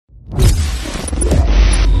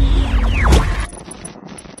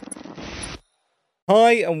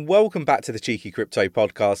Hi, and welcome back to the Cheeky Crypto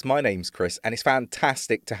Podcast. My name's Chris, and it's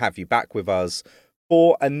fantastic to have you back with us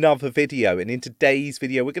for another video. And in today's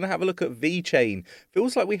video, we're going to have a look at VeChain.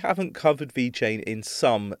 Feels like we haven't covered VeChain in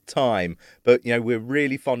some time, but we're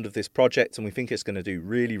really fond of this project and we think it's going to do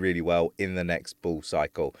really, really well in the next bull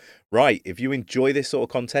cycle. Right, if you enjoy this sort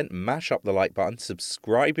of content, mash up the like button,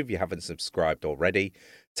 subscribe if you haven't subscribed already.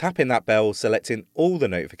 Tap in that bell, selecting all the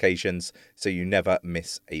notifications so you never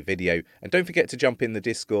miss a video. And don't forget to jump in the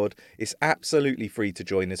Discord. It's absolutely free to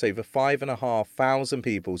join. There's over 5,500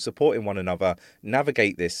 people supporting one another,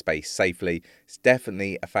 navigate this space safely. It's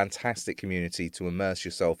definitely a fantastic community to immerse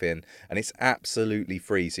yourself in, and it's absolutely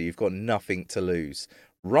free, so you've got nothing to lose.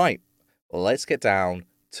 Right, let's get down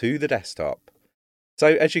to the desktop. So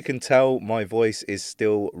as you can tell, my voice is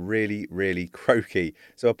still really, really croaky.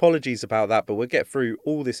 So apologies about that, but we'll get through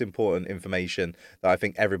all this important information that I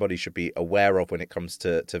think everybody should be aware of when it comes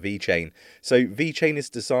to VeChain. So VeChain is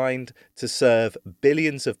designed to serve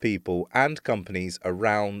billions of people and companies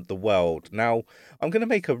around the world. Now, I'm going to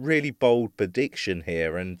make a really bold prediction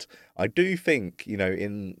here, and I do think,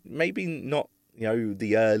 in maybe not,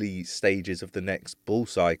 the early stages of the next bull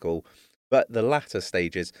cycle, but the latter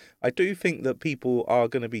stages, I do think that people are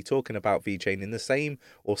going to be talking about VeChain in the same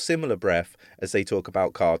or similar breath as they talk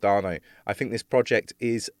about Cardano. I think this project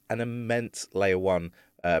is an immense layer one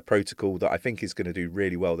protocol that I think is going to do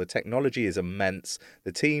really well. The technology is immense.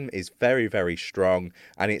 The team is very, very strong,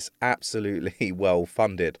 and it's absolutely well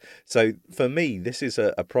funded. So for me, this is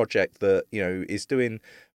a project that, is doing,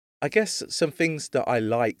 I guess, some things that I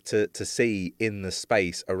like to see in the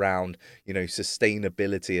space around,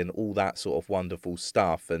 sustainability and all that sort of wonderful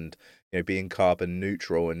stuff, and, being carbon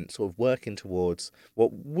neutral and sort of working towards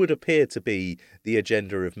what would appear to be the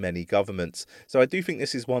agenda of many governments. So I do think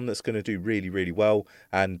this is one that's going to do really, really well.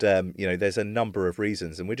 And, there's a number of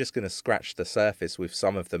reasons, and we're just going to scratch the surface with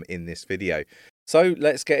some of them in this video. So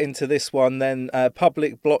let's get into this one then.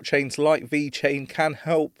 Public blockchains like VeChain can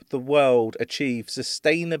help the world achieve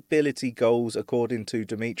sustainability goals, according to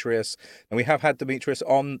Demetrius. And we have had Demetrius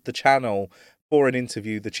on the channel for an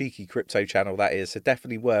interview, the Cheeky Crypto channel that is, so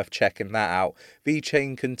definitely worth checking that out.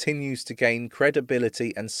 VeChain continues to gain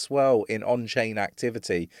credibility and swell in on-chain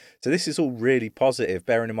activity. So this is all really positive,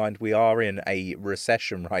 bearing in mind we are in a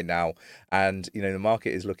recession right now, and, the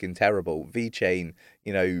market is looking terrible. VeChain,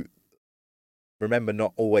 remember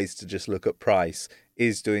not always to just look at price,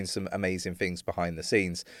 is doing some amazing things behind the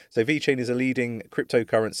scenes. So VeChain is a leading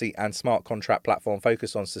cryptocurrency and smart contract platform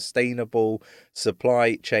focused on sustainable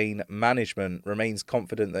supply chain management, remains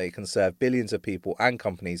confident that it can serve billions of people and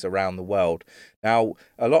companies around the world. Now,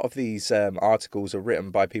 a lot of these articles are written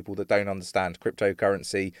by people that don't understand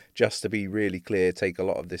cryptocurrency. Just to be really clear, take a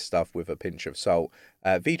lot of this stuff with a pinch of salt.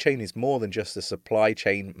 VeChain is more than just a supply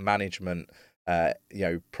chain management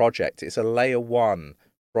project. It's a layer one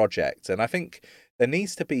project, and I think there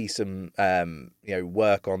needs to be some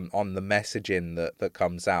work on the messaging that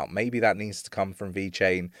comes out. Maybe that needs to come from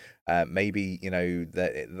VeChain. Maybe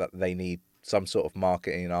that they need some sort of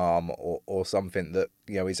marketing arm or something that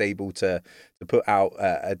is able to put out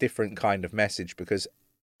a different kind of message, because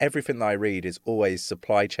everything that I read is always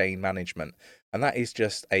supply chain management, and that is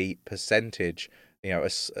just a percentage,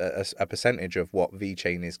 a percentage of what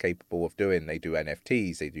VeChain is capable of doing. They do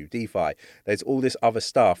NFTs, they do DeFi. There's all this other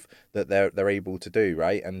stuff that they're able to do,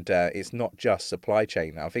 right? And it's not just supply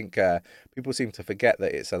chain. I think people seem to forget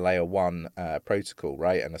that it's a layer one protocol,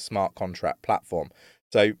 right, and a smart contract platform.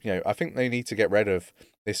 So I think they need to get rid of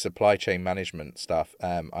this supply chain management stuff.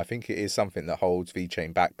 I think it is something that holds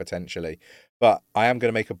VeChain back potentially. But I am going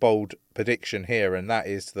to make a bold prediction here, and that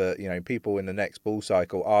is that people in the next bull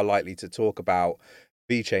cycle are likely to talk about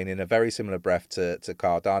VeChain in a very similar breath to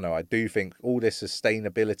Cardano. I do think all this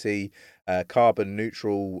sustainability, carbon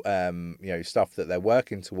neutral, stuff that they're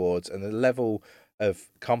working towards, and the level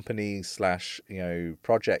of companies /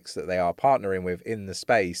 projects that they are partnering with in the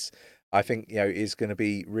space, I think is going to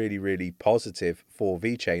be really, really positive for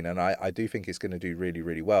VeChain, and I do think it's going to do really,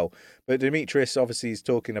 really well. But Demetrius obviously is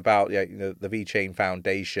talking about the VeChain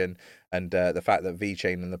Foundation, and the fact that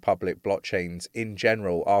VeChain and the public blockchains in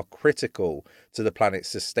general are critical to the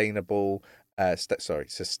planet's sustainability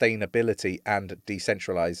and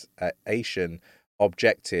decentralization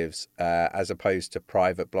objectives, as opposed to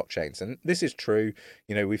private blockchains. And this is true.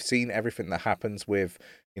 We've seen everything that happens with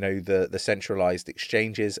the centralized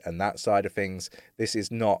exchanges and that side of things. This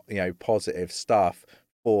is not positive stuff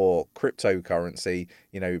for cryptocurrency,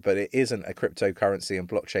 but it isn't a cryptocurrency and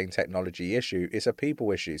blockchain technology issue. It's a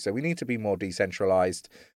people issue. So we need to be more decentralized.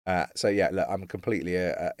 So yeah, look, I'm completely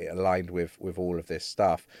aligned with all of this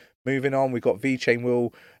stuff. Moving on, we've got VeChain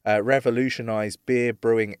will revolutionize beer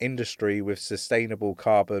brewing industry with sustainable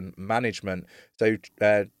carbon management. So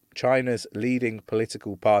China's leading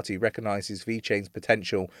political party recognizes VeChain's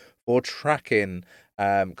potential for tracking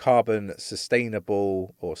carbon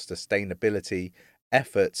sustainability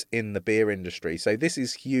efforts in the beer industry. So this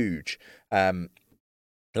is huge.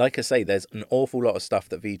 Like I say, there's an awful lot of stuff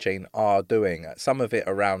that VeChain are doing. Some of it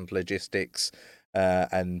around logistics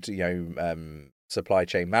and supply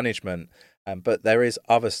chain management. But there is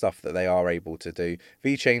other stuff that they are able to do.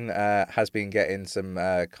 VeChain has been getting some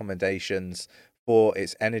commendations for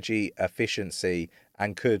its energy efficiency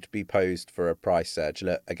and could be posed for a price surge.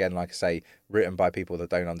 Look, again, like I say, written by people that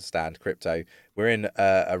don't understand crypto. We're in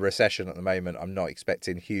a recession at the moment. I'm not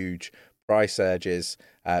expecting huge price surges,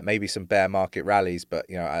 maybe some bear market rallies, but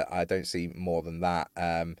I don't see more than that.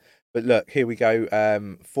 But look, here we go.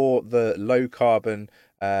 For the low carbon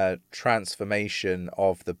transformation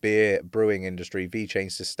of the beer brewing industry,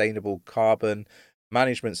 VeChain's sustainable carbon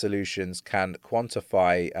management solutions can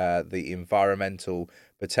quantify the environmental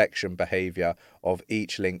protection behavior of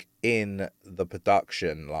each link in the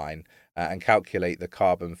production line and calculate the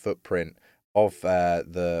carbon footprint of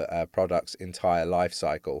the product's entire life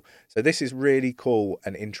cycle. So this is really cool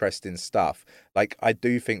and interesting stuff. Like, I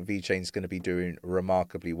do think VeChain's going to be doing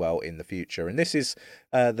remarkably well in the future. And this is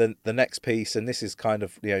the next piece, and this is kind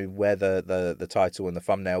of where the title and the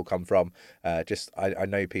thumbnail come from. I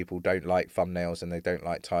know people don't like thumbnails and they don't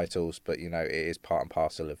like titles, but it is part and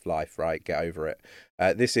parcel of life, right? Get over it.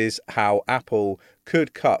 This is how Apple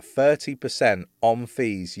could cut 30% on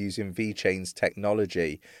fees using VeChain's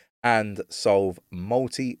technology and solve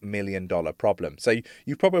multi-million-dollar problem. So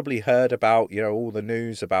you probably heard about all the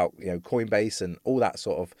news about Coinbase and all that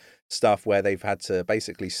sort of stuff where they've had to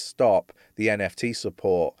basically stop the NFT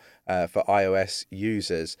support for iOS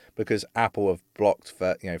users because Apple have blocked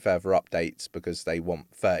for further updates because they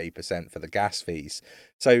want 30% for the gas fees.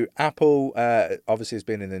 So Apple obviously has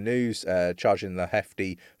been in the news charging the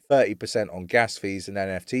hefty 30% on gas fees and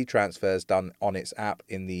NFT transfers done on its app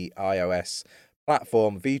in the iOS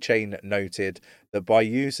platform. VeChain noted that by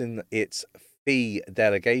using its fee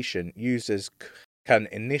delegation, users can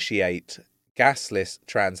initiate gasless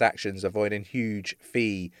transactions, avoiding huge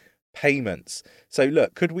fee payments. So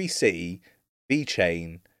look, could we see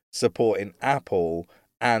VeChain supporting Apple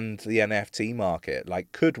and the NFT market?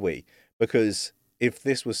 Like, could we? Because if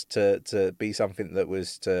this was to be something that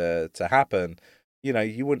was to happen,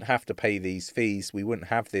 you wouldn't have to pay these fees. We wouldn't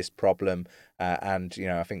have this problem. And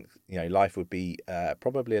I think, life would be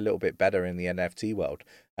probably a little bit better in the NFT world.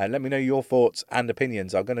 Let me know your thoughts and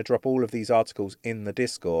opinions. I'm going to drop all of these articles in the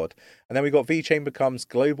Discord. And then we got VeChain becomes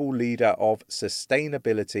global leader of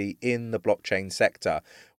sustainability in the blockchain sector.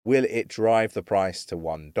 Will it drive the price to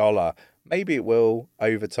 $1? Maybe it will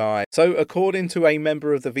over time. So according to a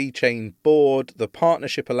member of the VeChain board, the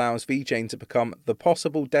partnership allows VeChain to become the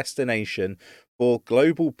possible destination for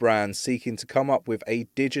global brands seeking to come up with a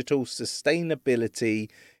digital sustainability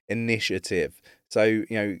initiative. So,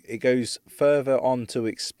 it goes further on to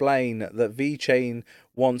explain that VeChain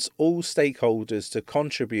wants all stakeholders to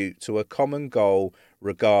contribute to a common goal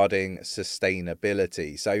regarding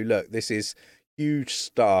sustainability. So look, this is huge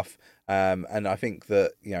stuff. And I think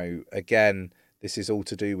that, again, this is all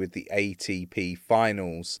to do with the ATP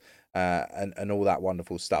finals and all that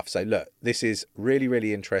wonderful stuff. So look, this is really,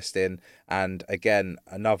 really interesting. And again,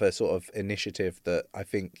 another sort of initiative that I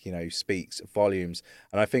think, speaks volumes.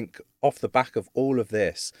 And I think off the back of all of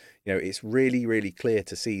this, it's really, really clear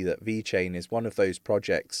to see that VeChain is one of those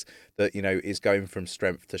projects that, is going from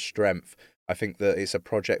strength to strength. I think that it's a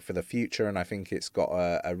project for the future, and I think it's got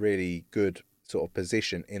a really good sort of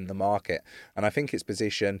position in the market, and I think its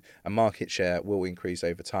position and market share will increase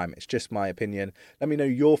over time. It's just my opinion. Let me know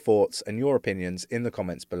your thoughts and your opinions in the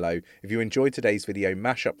comments below. If you enjoyed today's video,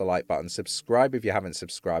 mash up the like button, subscribe if you haven't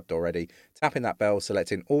subscribed already, tapping that bell,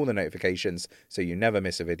 selecting all the notifications so you never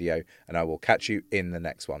miss a video, and I will catch you in the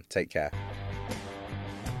next one. Take care.